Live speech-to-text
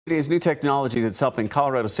It is new technology that's helping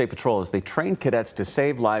Colorado State Patrol as they train cadets to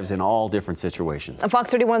save lives in all different situations.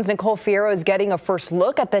 Fox 31's Nicole Fierro is getting a first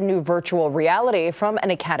look at the new virtual reality from an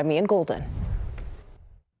academy in Golden.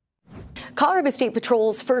 Colorado State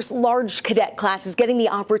Patrol's first large cadet class is getting the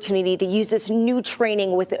opportunity to use this new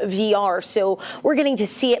training with VR. So we're getting to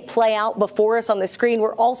see it play out before us on the screen.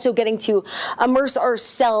 We're also getting to immerse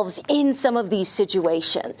ourselves in some of these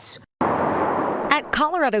situations. At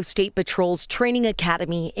Colorado State Patrol's Training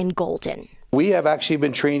Academy in Golden. We have actually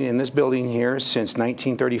been training in this building here since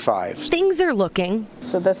 1935. Things are looking.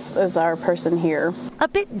 So this is our person here. A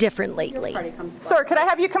bit different lately. Sir, could I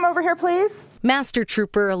have you come over here, please? Master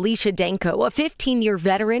Trooper Alicia Danko, a 15-year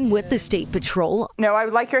veteran with the State Patrol. No, I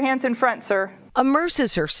would like your hands in front, sir.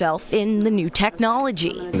 Immerses herself in the new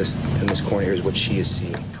technology. In this corner here is what she is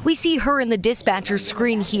seeing. We see her in the dispatcher's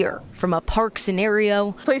screen here, from a park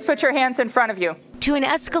scenario. Please put your hands in front of you. To an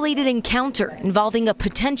escalated encounter involving a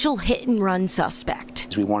potential hit-and-run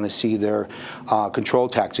suspect. We want to see their control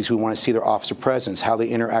tactics. We want to see their officer presence, how they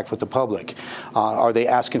interact with the public. Are they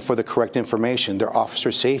asking for the correct information? Their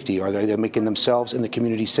officer safety. Are they making themselves and the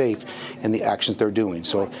community safe in the actions they're doing?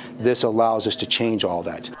 So this allows us to change all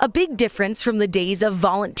that. A big difference from the days of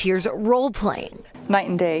volunteers role-playing. Night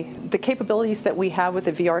and day. The capabilities that we have with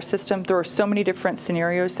the VR system, there are so many different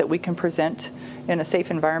scenarios that we can present in a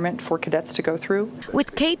safe environment for cadets to go through.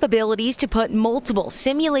 With capabilities to put multiple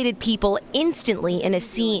simulated people instantly in a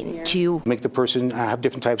scene to make the person have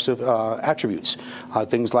different types of attributes,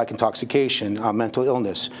 things like intoxication, mental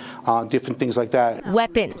illness, different things like that.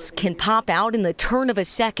 Weapons can pop out in the turn of a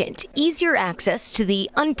second. Easier access to the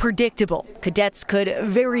unpredictable cadets could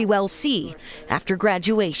very well see after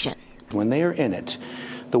graduation. When they are in it,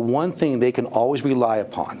 the one thing they can always rely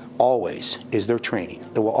upon, always, is their training.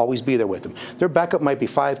 It will always be there with them. Their backup might be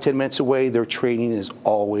 5-10 minutes away. Their training is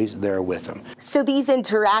always there with them. So these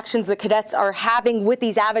interactions the cadets are having with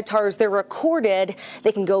these avatars, they're recorded.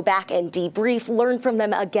 They can go back and debrief, learn from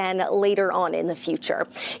them again later on in the future.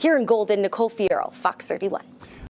 Here in Golden, Nicole Fierro, Fox 31.